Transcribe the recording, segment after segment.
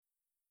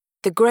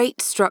The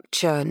great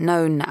structure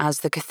known as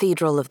the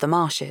Cathedral of the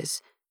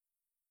Marshes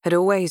had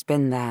always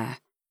been there,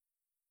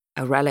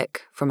 a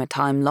relic from a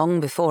time long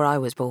before I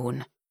was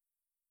born.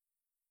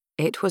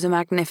 It was a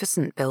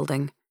magnificent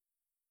building,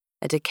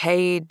 a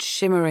decayed,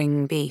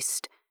 shimmering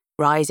beast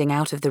rising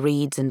out of the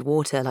reeds and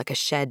water like a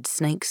shed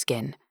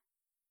snakeskin.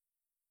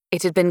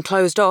 It had been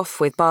closed off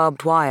with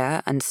barbed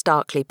wire and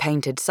starkly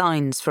painted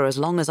signs for as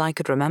long as I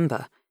could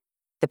remember,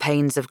 the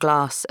panes of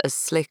glass as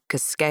slick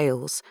as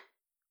scales,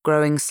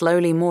 growing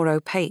slowly more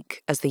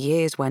opaque as the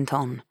years went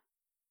on.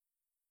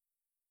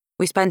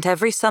 We spent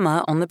every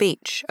summer on the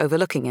beach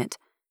overlooking it,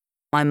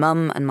 my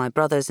mum and my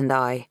brothers and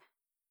I,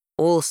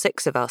 all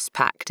 6 of us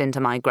packed into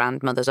my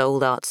grandmother's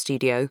old art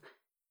studio,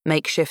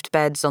 makeshift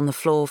beds on the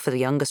floor for the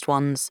youngest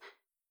ones,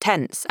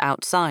 tents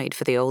outside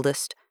for the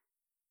oldest,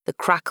 the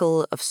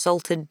crackle of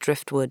salted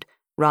driftwood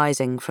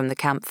rising from the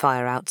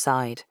campfire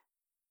outside.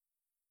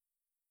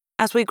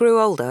 As we grew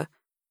older,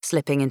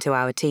 slipping into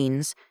our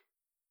teens,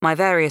 my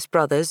various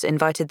brothers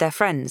invited their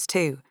friends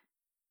too,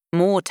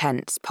 more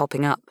tents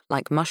popping up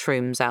like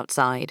mushrooms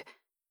outside,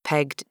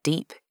 pegged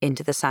deep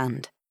into the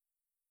sand.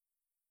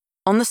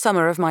 On the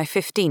summer of my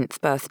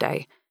 15th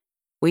birthday,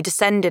 we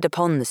descended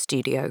upon the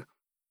studio,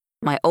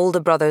 my older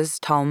brothers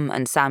Tom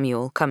and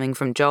Samuel coming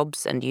from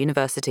jobs and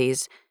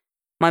universities,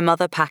 my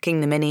mother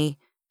packing the Mini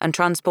and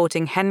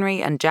transporting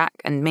Henry and Jack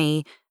and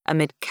me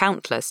amid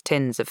countless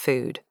tins of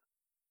food.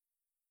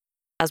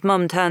 As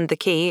Mum turned the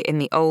key in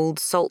the old,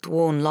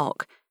 salt-worn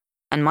lock,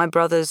 and my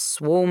brothers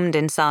swarmed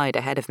inside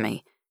ahead of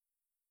me,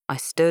 I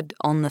stood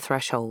on the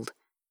threshold,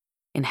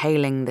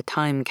 inhaling the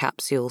time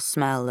capsule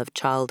smell of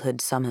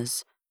childhood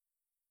summers.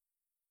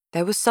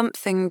 There was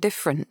something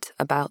different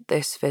about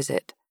this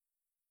visit.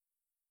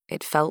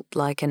 It felt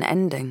like an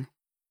ending,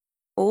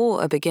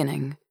 or a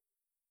beginning.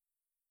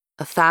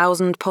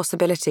 1,000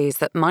 possibilities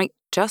that might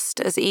just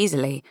as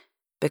easily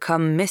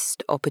become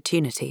missed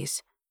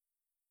opportunities.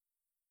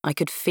 I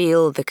could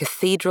feel the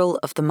Cathedral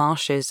of the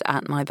Marshes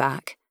at my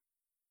back,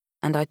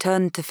 and I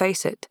turned to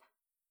face it,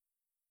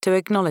 to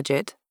acknowledge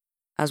it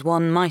as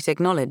one might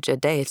acknowledge a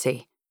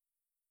deity.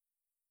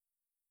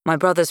 My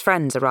brother's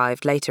friends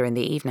arrived later in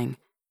the evening,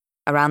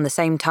 around the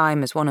same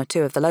time as 1 or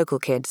 2 of the local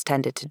kids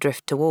tended to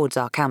drift towards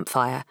our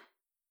campfire,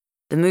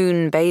 the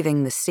moon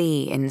bathing the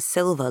sea in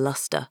silver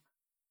luster.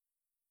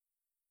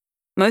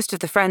 Most of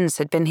the friends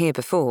had been here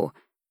before,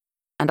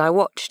 and I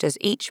watched as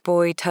each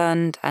boy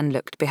turned and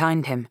looked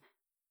behind him,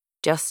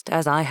 just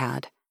as I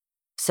had,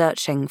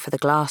 searching for the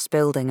glass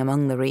building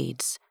among the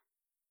reeds.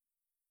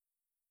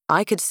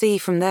 I could see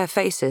from their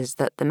faces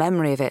that the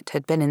memory of it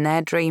had been in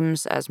their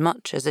dreams as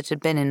much as it had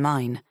been in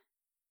mine,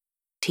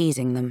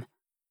 teasing them,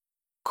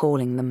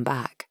 calling them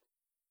back.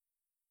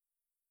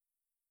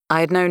 I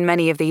had known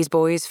many of these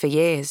boys for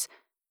years,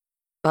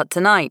 but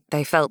tonight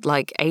they felt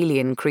like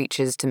alien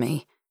creatures to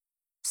me,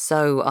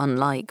 so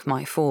unlike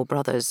my 4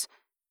 brothers.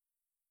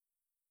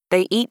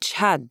 They each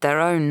had their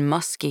own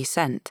musky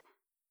scent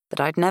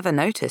that I'd never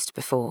noticed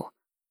before,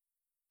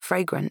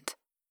 fragrant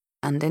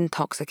and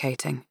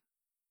intoxicating.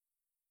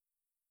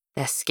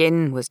 Their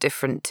skin was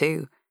different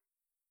too,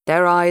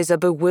 their eyes a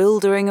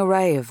bewildering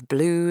array of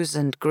blues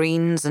and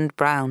greens and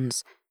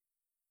browns,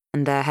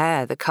 and their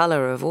hair the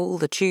colour of all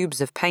the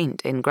tubes of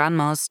paint in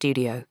Grandma's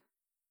studio.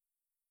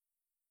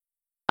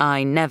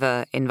 I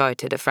never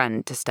invited a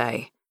friend to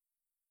stay.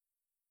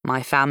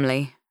 My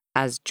family,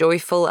 as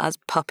joyful as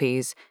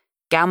puppies,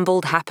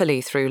 gambolled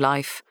happily through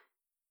life,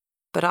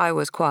 but I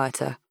was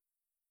quieter,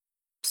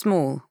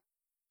 small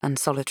and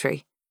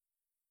solitary,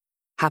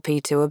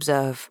 happy to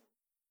observe.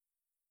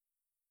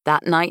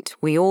 That night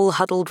we all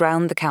huddled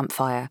round the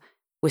campfire,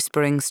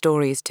 whispering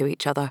stories to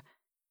each other,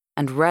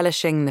 and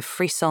relishing the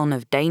frisson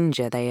of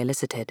danger they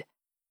elicited.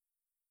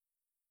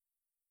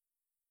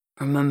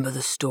 "Remember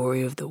the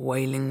story of the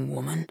wailing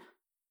woman?"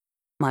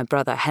 my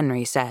brother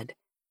Henry said,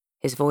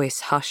 his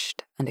voice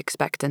hushed and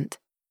expectant.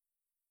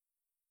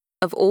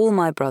 Of all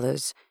my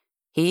brothers,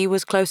 he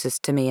was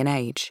closest to me in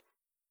age.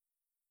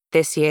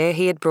 This year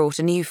he had brought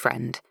a new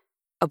friend,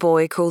 a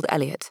boy called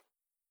Elliot.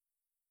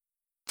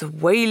 "The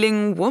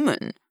wailing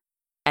woman?"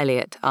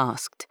 Elliot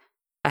asked,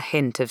 a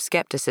hint of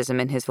skepticism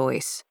in his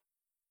voice.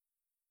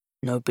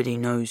 "Nobody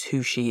knows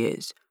who she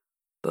is,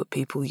 but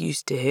people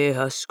used to hear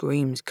her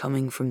screams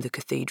coming from the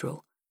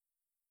cathedral.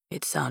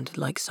 It sounded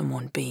like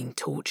someone being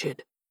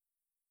tortured."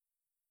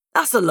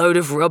 "That's a load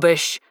of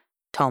rubbish,"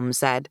 Tom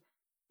said.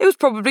 "It was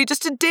probably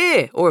just a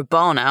deer or a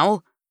barn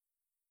owl."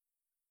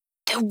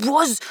 "There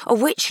was a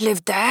witch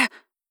lived there,"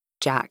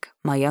 Jack,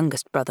 my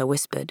youngest brother,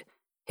 whispered,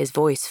 his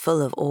voice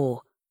full of awe.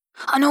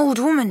 "An old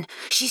woman.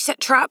 She set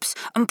traps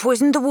and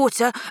poisoned the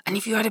water, and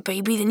if you had a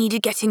baby that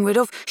needed getting rid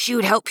of, she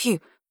would help you.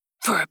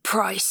 For a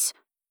price."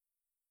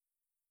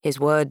 His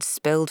words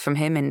spilled from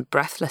him in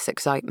breathless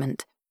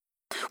excitement.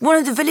 "One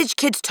of the village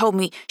kids told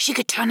me she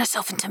could turn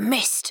herself into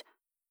mist."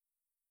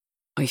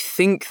 "I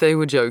think they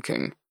were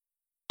joking,"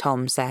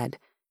 Tom said,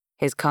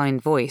 his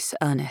kind voice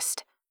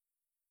earnest.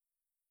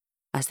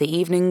 As the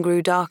evening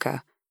grew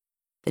darker,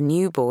 the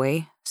new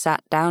boy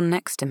sat down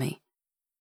next to me.